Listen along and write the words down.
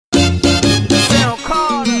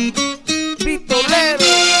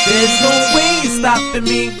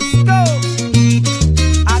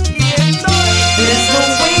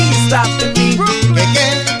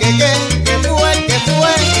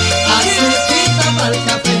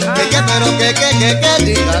Pero que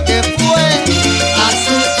diga que fue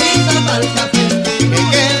Azuquita pa'l café.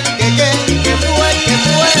 que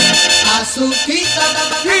fue Azuquita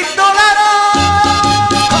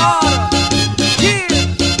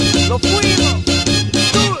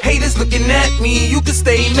Haters looking at me, you can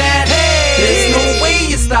stay mad. There's no way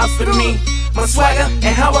you're stopping me. My swagger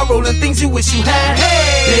and how I roll and things you wish you had.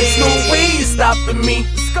 There's no way you're stopping me.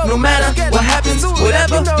 No matter what happens,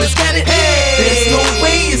 whatever, let's get it. There's no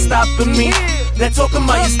way you're stopping me. That talking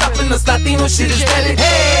about you stopping us Latino shit is dead.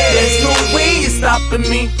 There's no way you're stopping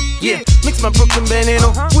me. Yeah, mix my Brooklyn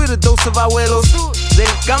veneno with a dose of abuelos del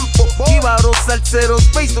campo, jíbaros, salseros,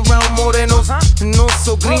 based around morenos, no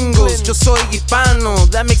so gringos, yo soy hispano,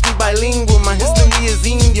 that makes me bilingual, my history is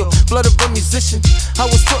indio, blood of a musician, I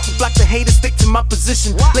was taught to block the haters, stick to my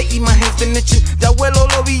position, lately my hands been itching, de abuelo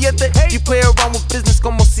lo billete, you play around with business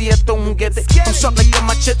como si esto un juguete, I'm sharp like a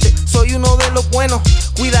machete, so you know de lo bueno,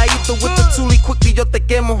 cuidadito with the tuli, quickly yo te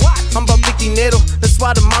quemo, I'm about big dinero, that's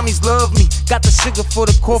why the mommies love me, got the sugar for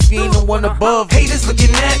the coffee, ain't no one above, haters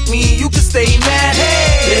looking at me, you can stay mad,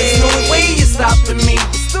 there's no way you're stopping me.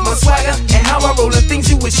 My swagger and how I roll and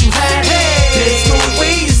things you wish you had. There's no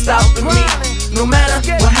way you're stopping me. No matter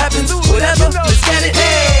what happens, whatever, let's get it.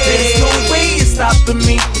 There's no way you're stopping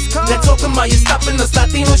me. That talking about you stopping us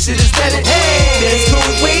Latino shit is dead. There's no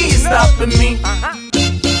way you're stopping me.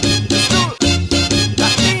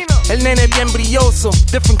 El nene bien brilloso,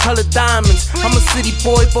 different colored diamonds. I'm a city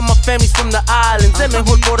boy, but my family's from the islands. Es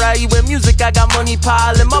mejor por ahí with music, I got money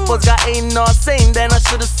piling. My boys got A&R saying that I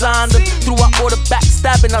should've signed them. Throughout all the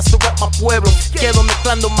backstabbing, I still rep my pueblo. Quedo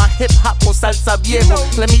mezclando my hip hop con salsa viejo.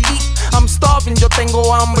 Let me eat, I'm starving, yo tengo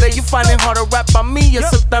hambre. You find it hard to rap by me, you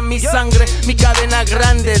suelta mi sangre. Mi cadena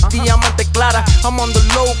grande, diamante clara. I'm on the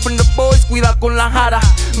low from the boys, cuida con la jara.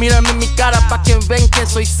 Mírame mi cara pa' que ven que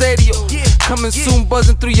soy serio. Coming soon,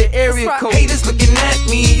 buzzing through your area code. Haters looking at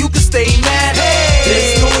me, you can stay mad.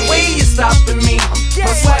 There's no way you're stopping me.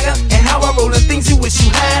 My swagger and how I roll and things you wish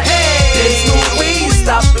you had. There's no way you're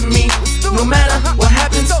stopping me. No matter what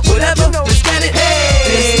happens, whatever, let's get it.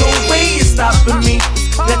 There's no way you're stopping me.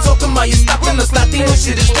 That talking about you stopping us Latino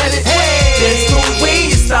shit is dead. There's no way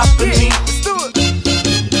you're stopping me.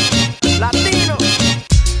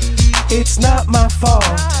 It's not my fault.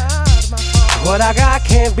 What I got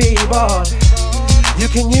can't be bought. You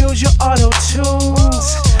can use your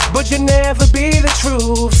auto-tunes, but you'll never be the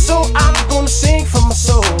truth. So I'm gonna sing from my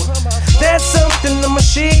soul. There's something the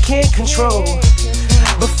machine can't control.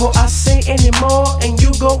 Before I say anymore and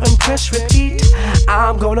you go and press repeat,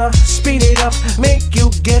 I'm gonna speed it up, make you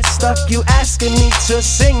get stuck. You asking me to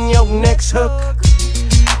sing your next hook.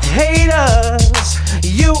 Haters,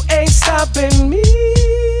 you ain't stopping me.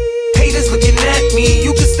 Haters looking at me,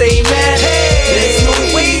 you can stay mad. There's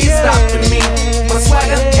no way you're stopping me. My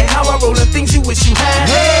swagger and how I roll and things you wish you had.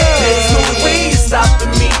 There's no way you're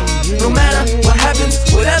stopping me. No matter what happens,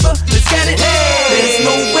 whatever, let's get it. There's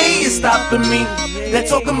no way you're stopping me. That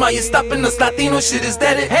talking about you stopping us Latino shit is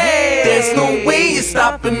dead. There's no way you're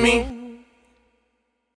stopping me.